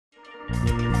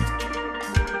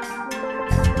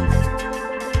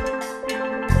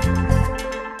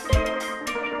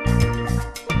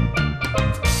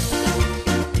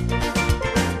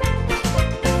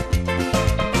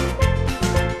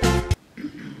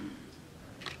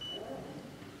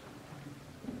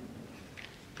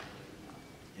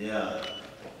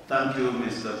Thank you,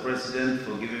 Mr. President,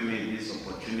 for giving me this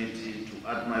opportunity to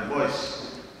add my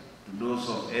voice to those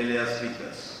of earlier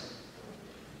speakers.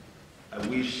 I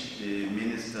wish the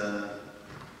Minister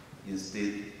in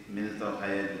State, Minister of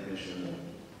Higher Education,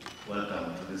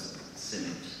 welcome to this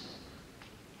Senate.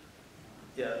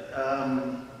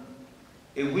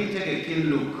 If we take a keen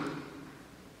look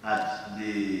at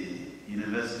the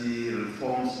University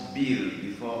Reforms Bill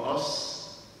before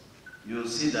us, you'll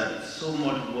see that so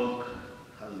much work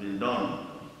has been done.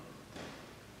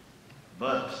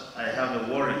 But I have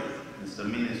a worry, Mr.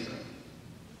 Minister,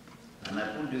 and I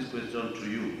put this question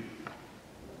to you.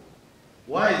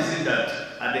 Why is it that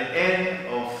at the end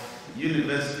of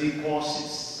university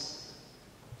courses,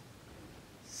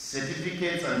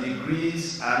 certificates and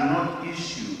degrees are not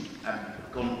issued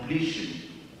at completion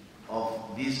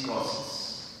of these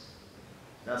courses?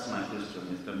 That's my question,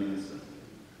 Mr. Minister.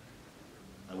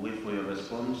 I wait for your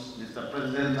response. Mr.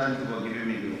 President, thank you for giving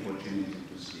me the opportunity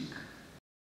to speak.